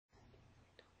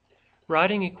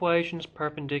Writing equations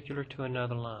perpendicular to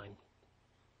another line.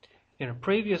 In a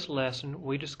previous lesson,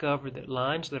 we discovered that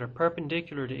lines that are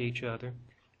perpendicular to each other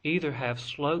either have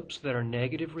slopes that are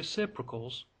negative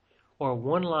reciprocals, or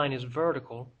one line is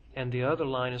vertical and the other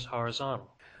line is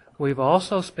horizontal. We've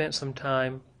also spent some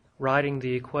time writing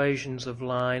the equations of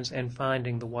lines and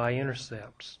finding the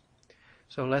y-intercepts.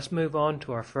 So let's move on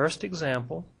to our first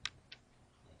example.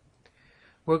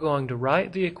 We're going to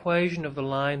write the equation of the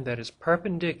line that is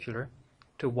perpendicular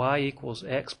to y equals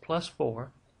x plus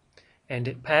 4, and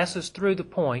it passes through the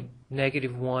point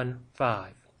 -1,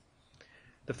 5.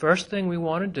 The first thing we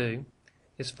want to do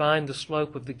is find the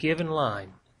slope of the given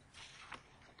line.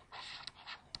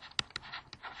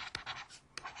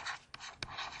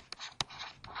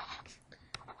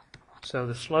 So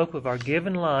the slope of our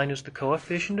given line is the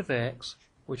coefficient of x,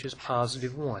 which is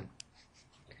 +1.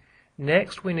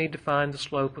 Next, we need to find the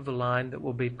slope of the line that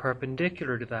will be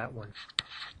perpendicular to that one.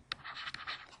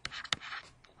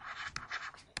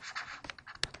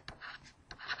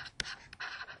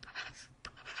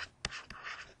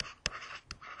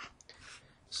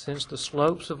 Since the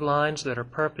slopes of lines that are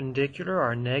perpendicular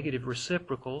are negative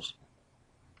reciprocals,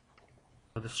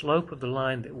 the slope of the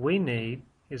line that we need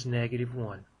is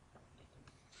 -1.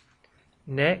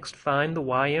 Next, find the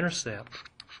y-intercept.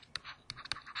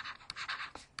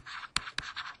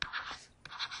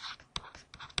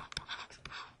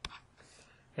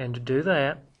 And to do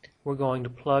that, we're going to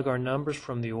plug our numbers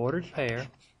from the ordered pair,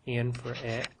 n for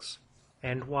x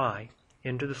and y,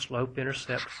 into the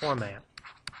slope-intercept format.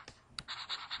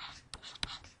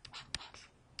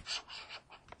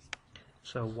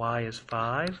 So y is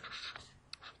 5.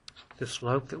 The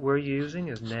slope that we're using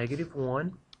is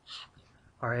 -1.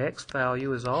 Our x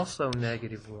value is also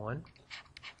 -1,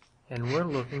 and we're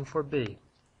looking for b.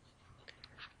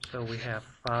 So we have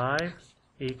 5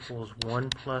 equals 1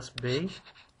 plus b.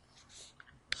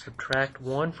 Subtract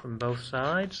 1 from both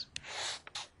sides,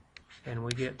 and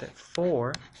we get that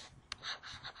 4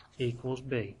 equals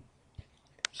b.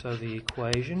 So the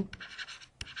equation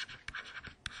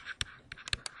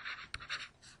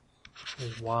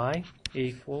is y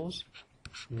equals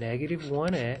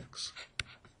 -1x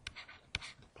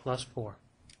plus 4.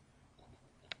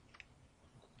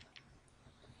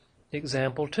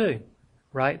 Example 2.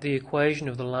 Write the equation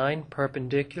of the line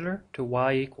perpendicular to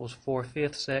y equals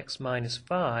 4/5 x minus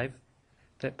 5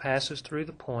 that passes through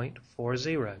the point 4,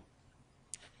 0.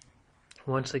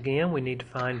 Once again, we need to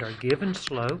find our given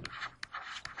slope.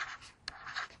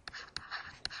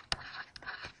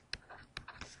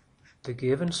 The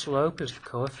given slope is the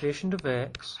coefficient of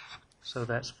x, so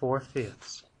that's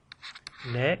 4/5.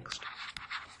 Next,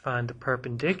 find the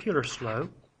perpendicular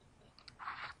slope.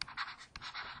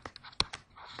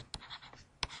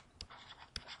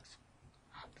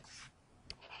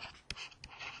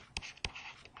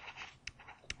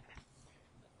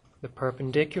 The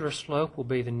perpendicular slope will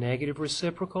be the negative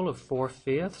reciprocal of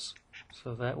 4/5,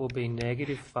 so that will be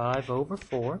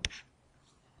 -5/4.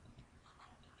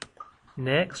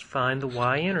 Next, find the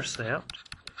y-intercept.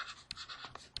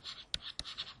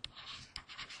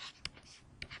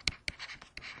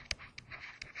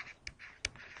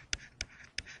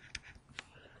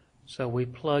 So we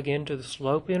plug into the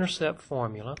slope-intercept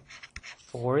formula.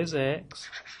 4 is x,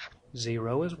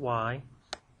 0 is y.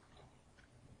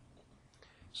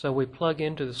 So we plug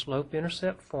into the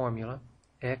slope-intercept formula.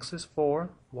 X is 4,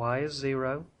 y is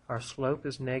 0. Our slope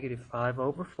is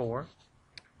 -5/4.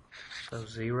 So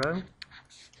 0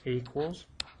 equals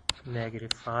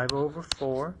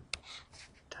 -5/4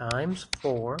 times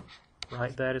 4.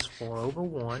 Write that as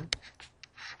 4/1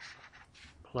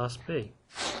 plus b.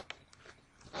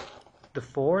 The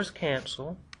 4's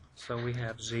cancel, so we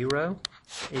have 0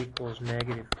 equals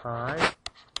 -5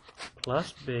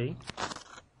 plus b.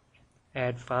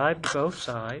 Add 5 to both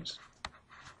sides,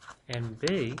 and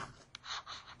b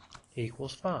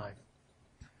equals 5.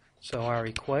 So our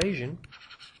equation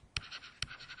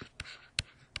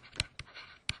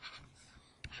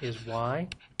is y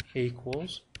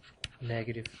equals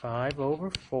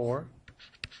 -5/4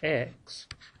 x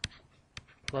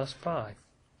plus 5.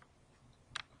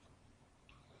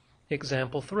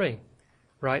 Example 3.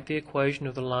 Write the equation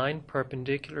of the line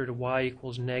perpendicular to y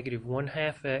equals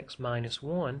 -1/2 x minus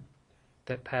 1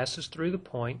 that passes through the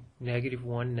point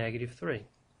 -1, -3.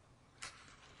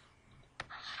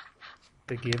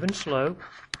 The given slope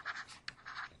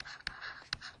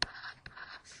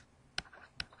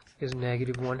is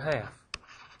 -1/2.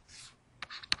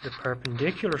 The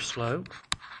perpendicular slope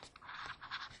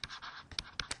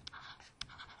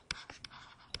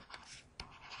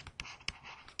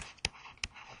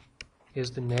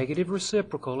is the negative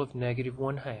reciprocal of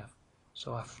 -1/2.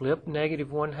 So I flip negative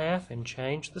 1/2 and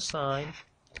change the sign,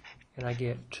 and I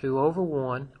get 2 over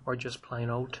 1, or just plain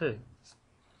old 2.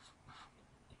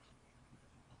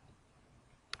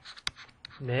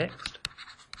 Next,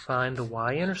 find the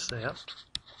y-intercept.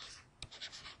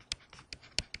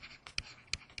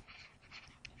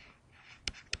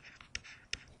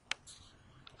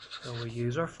 So we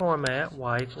use our format,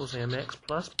 y equals mx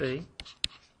plus b,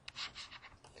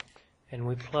 and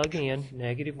we plug in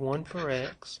negative 1 for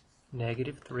x,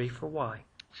 negative 3 for y.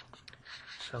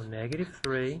 So negative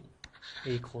 3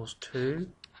 equals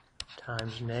 2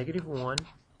 times negative 1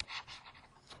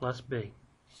 plus b.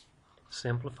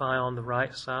 Simplify on the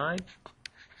right side.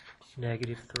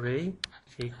 Negative 3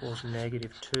 equals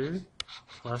negative 2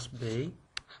 plus b.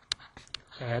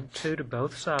 Add 2 to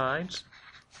both sides.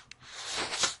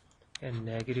 And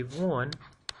negative 1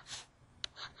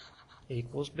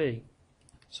 equals b.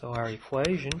 So our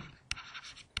equation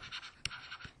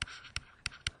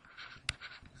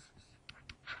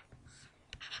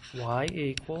y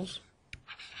equals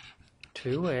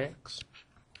 2x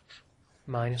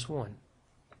minus 1.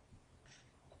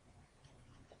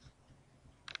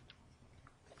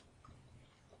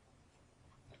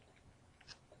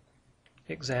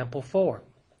 Example 4.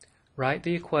 Write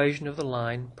the equation of the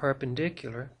line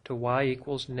perpendicular to y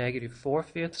equals negative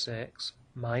 4/5 x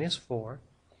minus 4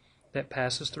 that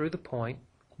passes through the point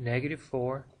negative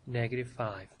 4, negative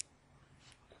 5.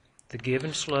 The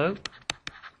given slope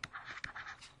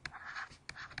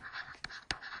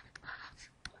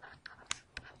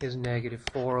is negative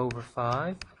 4 over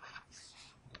 5.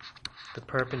 The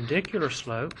perpendicular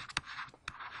slope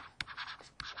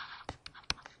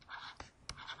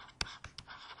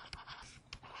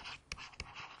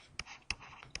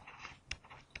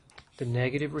the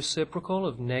negative reciprocal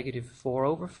of negative 4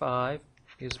 over 5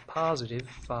 is positive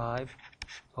 5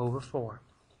 over 4.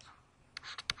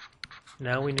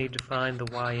 Now we need to find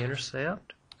the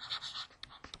y-intercept.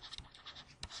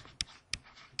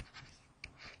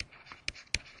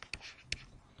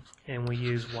 And we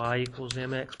use y equals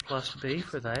mx plus b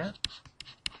for that.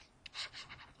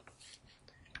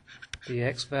 The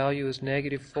x value is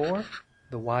negative 4,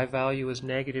 the y value is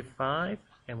negative 5,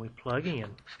 and we plug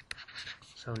in.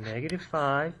 So negative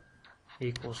 5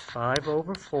 equals 5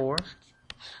 over 4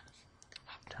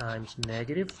 times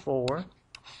negative 4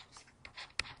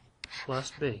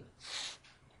 plus b.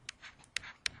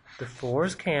 The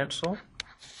 4's cancel,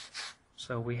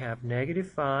 so we have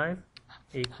negative 5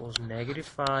 equals negative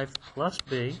 5 plus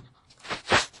b.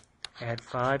 Add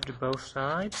 5 to both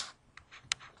sides,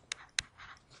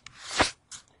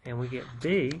 and we get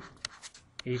b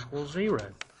equals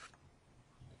 0.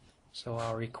 So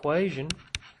our equation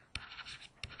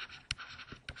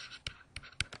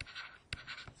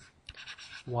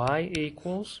y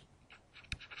equals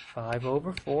 5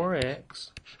 over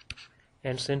 4x,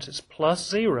 and since it's plus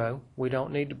 0, we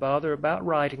don't need to bother about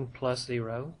writing plus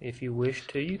 0. If you wish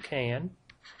to, you can.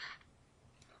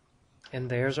 And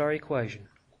there's our equation.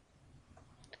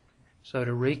 So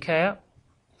to recap,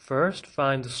 first,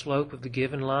 find the slope of the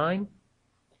given line.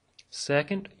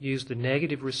 Second, use the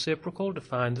negative reciprocal to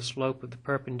find the slope of the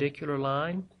perpendicular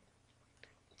line.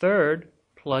 Third,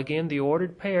 plug in the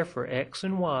ordered pair for x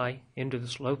and y into the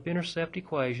slope-intercept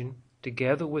equation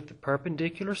together with the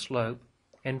perpendicular slope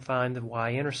and find the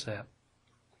y-intercept.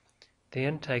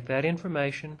 Then take that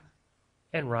information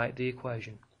and write the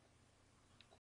equation.